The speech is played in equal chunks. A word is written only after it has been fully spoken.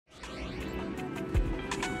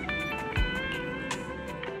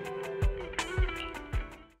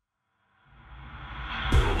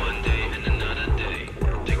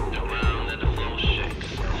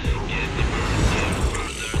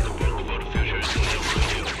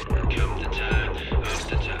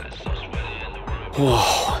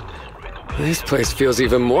Whoa. This place feels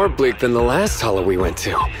even more bleak than the last hollow we went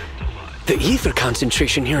to. The ether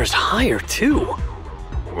concentration here is higher, too.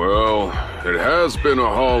 Well, it has been a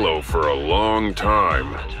hollow for a long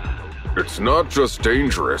time. It's not just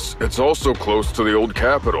dangerous, it's also close to the old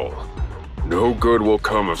capital. No good will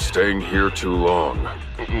come of staying here too long.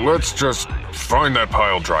 Let's just find that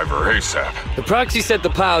pile driver ASAP. The proxy said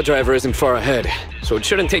the pile driver isn't far ahead, so it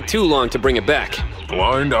shouldn't take too long to bring it back.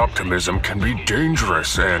 Blind optimism can be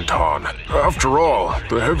dangerous, Anton. After all,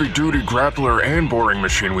 the heavy-duty grappler and boring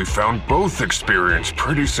machine we found both experienced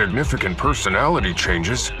pretty significant personality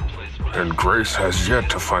changes. And Grace has yet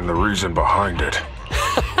to find the reason behind it.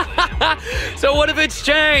 So what if it's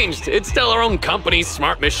changed? It's still our own company's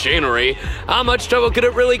smart machinery. How much trouble could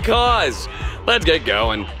it really cause? Let's get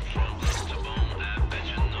going.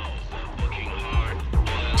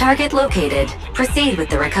 Target located. Proceed with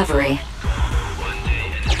the recovery.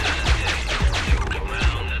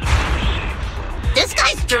 This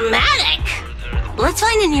guy's dramatic. Let's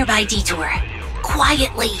find a nearby detour.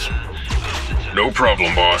 Quietly. No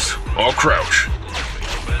problem, boss. I'll crouch.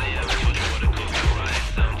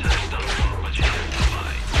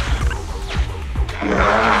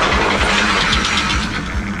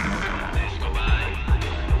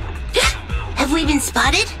 Have we been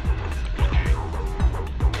spotted?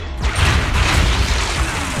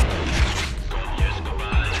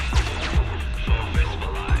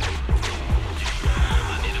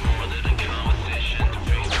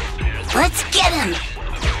 Let's get him!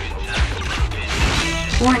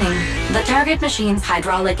 Warning. The target machine's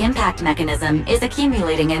hydraulic impact mechanism is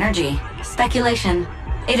accumulating energy. Speculation.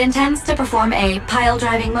 It intends to perform a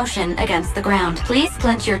pile-driving motion against the ground. Please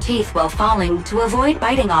clench your teeth while falling to avoid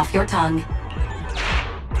biting off your tongue.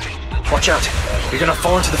 Watch out! You're gonna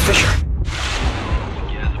fall into the fissure.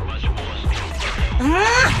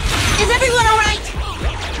 Is everyone alright?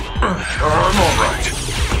 I'm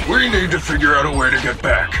alright. We need to figure out a way to get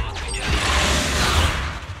back.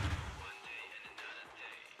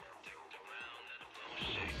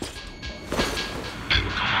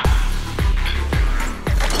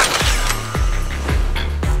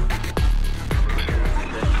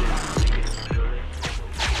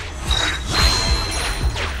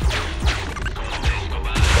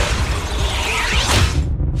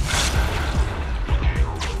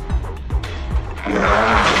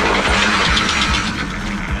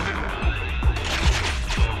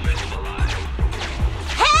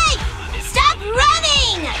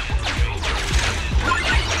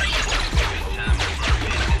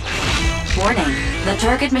 Warning. The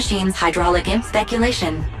target machine's hydraulic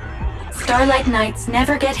speculation. Starlight Knights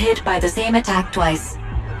never get hit by the same attack twice.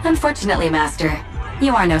 Unfortunately, Master,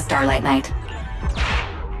 you are no Starlight Knight.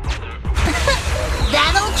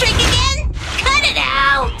 That old trick again? Cut it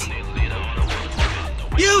out!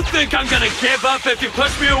 You think I'm gonna give up if you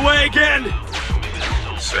push me away again?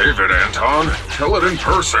 Save it, Anton. Tell it in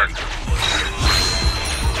person.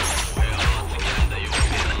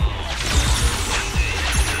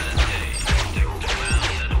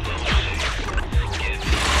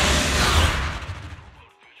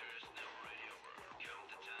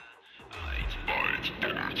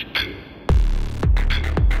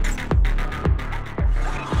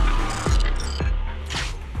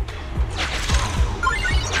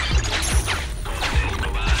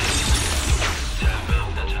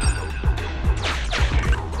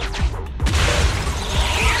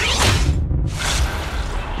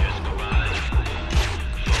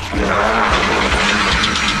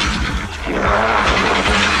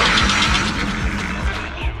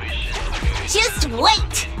 Just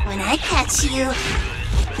wait when I catch you.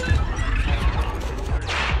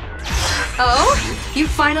 Oh? You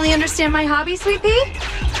finally understand my hobby, Sweet Pea?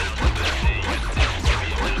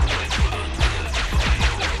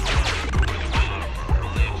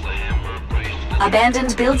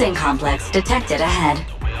 Abandoned building complex detected ahead.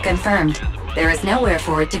 Confirmed. There is nowhere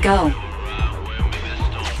for it to go.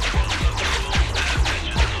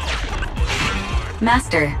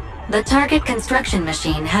 Master, the target construction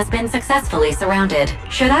machine has been successfully surrounded.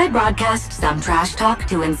 Should I broadcast some trash talk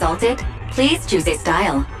to insult it? Please choose a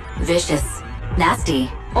style. Vicious, nasty,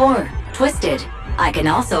 or twisted. I can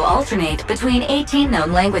also alternate between 18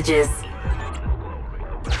 known languages.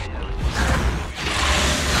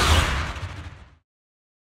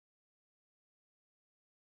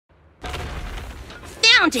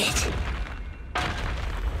 Found it!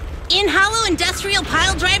 In Hollow Industrial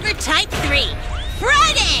Pile Driver Type 3.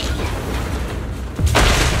 Friday!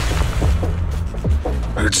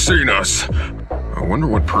 It's seen us. I wonder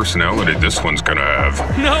what personality this one's gonna have.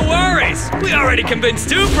 No worries! Anyways, we already convinced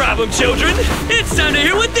two problem children. It's time to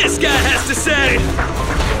hear what this guy has to say.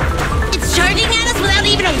 It's charging at us without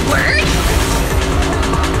even a word?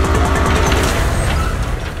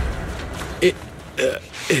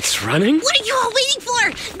 It's running? What are you all waiting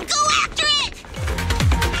for? Go after it!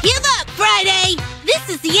 Give up, Friday! This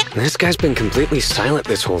is the end. This guy's been completely silent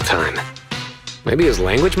this whole time. Maybe his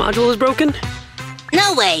language module is broken?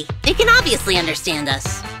 No way. It can obviously understand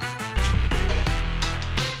us.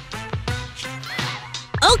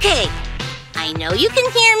 Okay. I know you can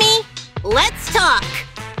hear me. Let's talk.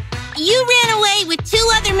 You ran away with two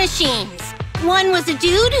other machines. One was a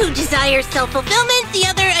dude who desires self-fulfillment, the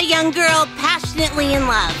other a young girl passionately in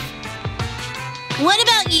love. What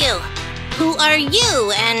about you? Who are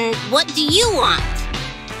you, and what do you want?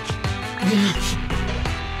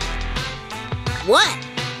 What?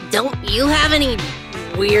 Don't you have any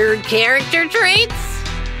weird character traits?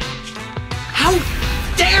 How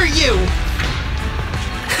dare you!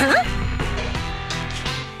 Huh?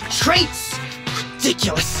 Traits?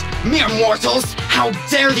 Ridiculous! Mere mortals! How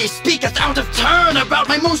dare they speak us out of turn about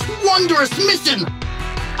my most wondrous mission!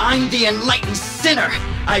 I'm the enlightened sinner!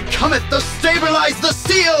 I cometh to stabilize the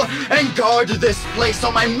seal and guard this place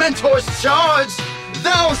on my mentor's charge!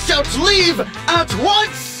 Thou shalt leave at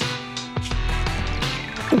once!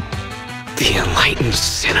 The enlightened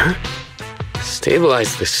sinner?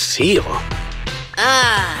 Stabilize the seal?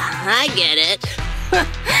 Ah, I get it.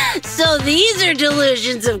 So these are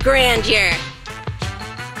delusions of grandeur.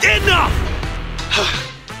 Enough!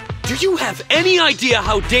 Do you have any idea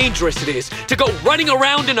how dangerous it is to go running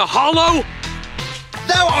around in a hollow?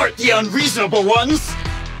 Thou art the unreasonable ones!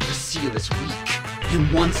 The seal is weak,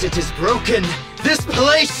 and once it is broken, this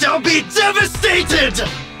place shall be devastated!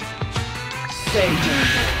 Say,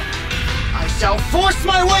 I shall force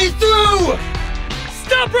my way through!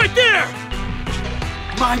 Stop right there!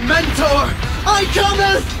 My mentor, I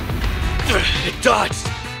cometh! It dodged.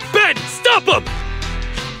 Ben, stop him!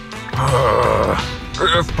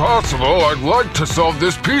 If possible, I'd like to solve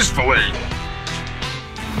this peacefully.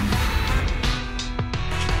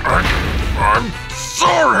 I'm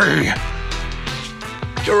sorry!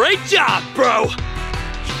 Great job, bro!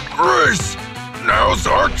 Grace, now's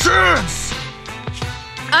our chance!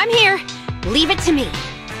 I'm here. Leave it to me.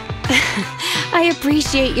 I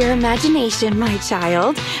appreciate your imagination, my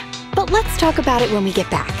child. But let's talk about it when we get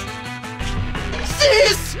back.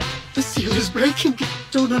 Sis! The seal is breaking.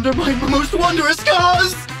 Don't undermine my most wondrous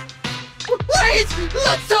cause! Wait!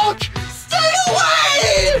 Let's talk! Stay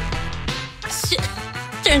away!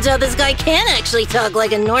 Turns out this guy can actually talk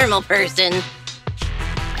like a normal person.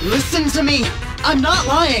 Listen to me! I'm not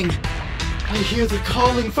lying! I hear the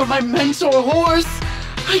calling from my mentor horse!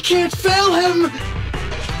 I can't fail him!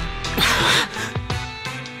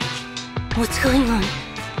 What's going on?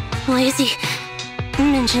 Why is he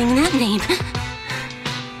mentioning that name?